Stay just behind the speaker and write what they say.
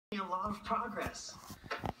lot of progress.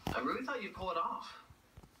 I really thought you'd pull it off.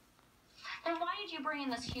 Then why did you bring in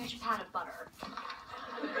this huge pat of butter?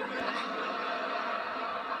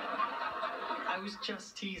 I was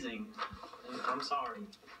just teasing. I'm sorry.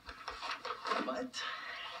 But,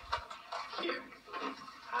 here,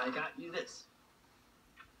 I got you this.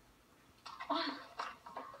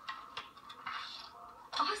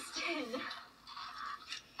 Austin!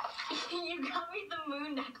 You got me the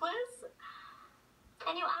moon necklace?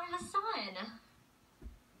 And you added a sun.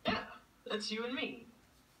 Yeah, that's you and me.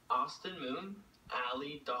 Austin Moon,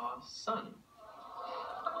 Allie Daw Sun.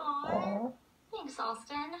 Aww. Thanks,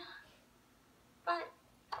 Austin. But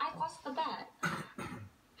I lost the bet.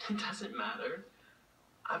 It doesn't matter.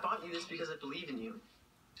 I bought you this because I believe in you.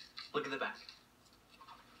 Look at the back.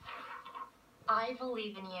 I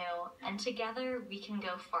believe in you, and together we can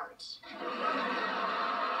go fart.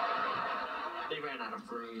 They ran out of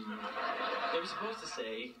room. They were supposed to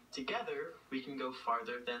say, together we can go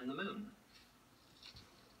farther than the moon.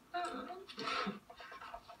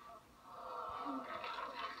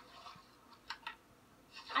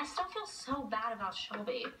 I still feel so bad about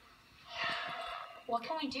Shelby. What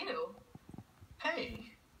can we do? Hey,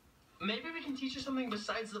 maybe we can teach her something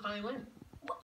besides the violin.